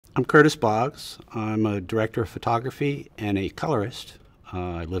I'm Curtis Boggs. I'm a director of photography and a colorist.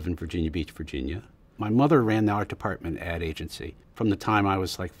 I live in Virginia Beach, Virginia. My mother ran the art department ad agency from the time I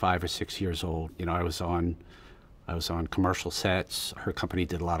was like 5 or 6 years old. You know, I was on commercial sets. Her company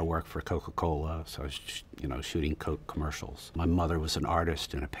did a lot of work for Coca-Cola, so I was, shooting Coke commercials. My mother was an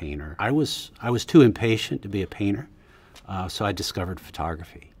artist and a painter. I was too impatient to be a painter, so I discovered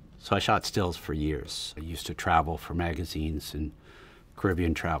photography. So I shot stills for years. I used to travel for magazines and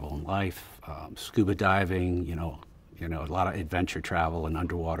Caribbean Travel and Life, scuba diving, a lot of adventure travel and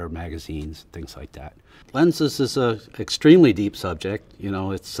underwater magazines, things like that. Lenses is an extremely deep subject.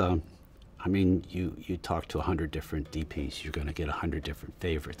 It's, you talk to 100 different DPs, you're going to get 100 different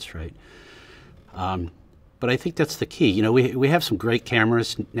favorites, right? But I think that's the key. We have some great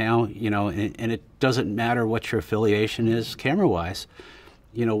cameras now, and it doesn't matter what your affiliation is camera-wise.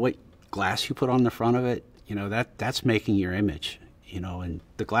 What glass you put on the front of it, that's making your image. And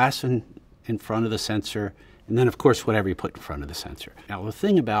the glass in front of the sensor, and then of course whatever you put in front of the sensor. Now the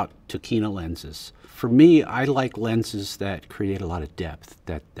thing about Tokina lenses, for me, I like lenses that create a lot of depth,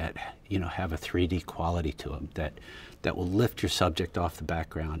 that have a 3D quality to them, that will lift your subject off the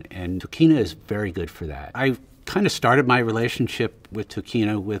background, and Tokina is very good for that. I kind of started my relationship with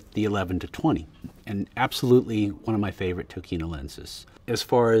Tokina with the 11 to 20, and absolutely one of my favorite Tokina lenses. As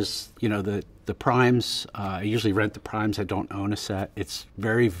far as, the primes, I usually rent the primes. I don't own a set. It's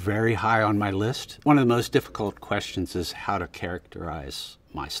very, very high on my list. One of the most difficult questions is how to characterize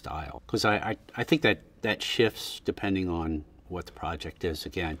my style, because I think that shifts depending on what the project is.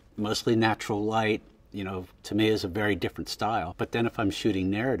 Again, mostly natural light, to me is a very different style. But then if I'm shooting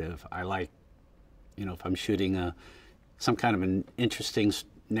narrative, I like, if I'm shooting some kind of an interesting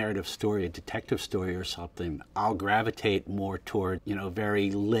narrative story, a detective story or something, I'll gravitate more toward,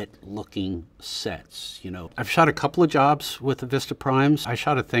 very lit looking sets. I've shot a couple of jobs with the Vista Primes. I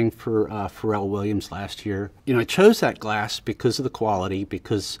shot a thing for Pharrell Williams last year. I chose that glass because of the quality,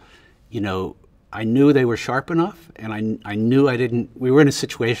 because, I knew they were sharp enough, and I knew we were in a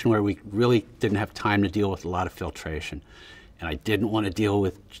situation where we really didn't have time to deal with a lot of filtration. And I didn't want to deal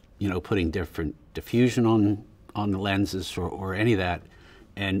with, putting different diffusion on the lenses or any of that.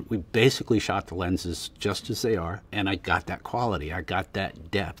 And we basically shot the lenses just as they are, and I got that quality. I got that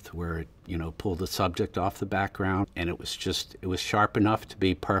depth where it, pulled the subject off the background, and it was sharp enough to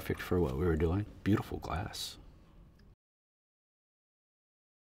be perfect for what we were doing. Beautiful glass.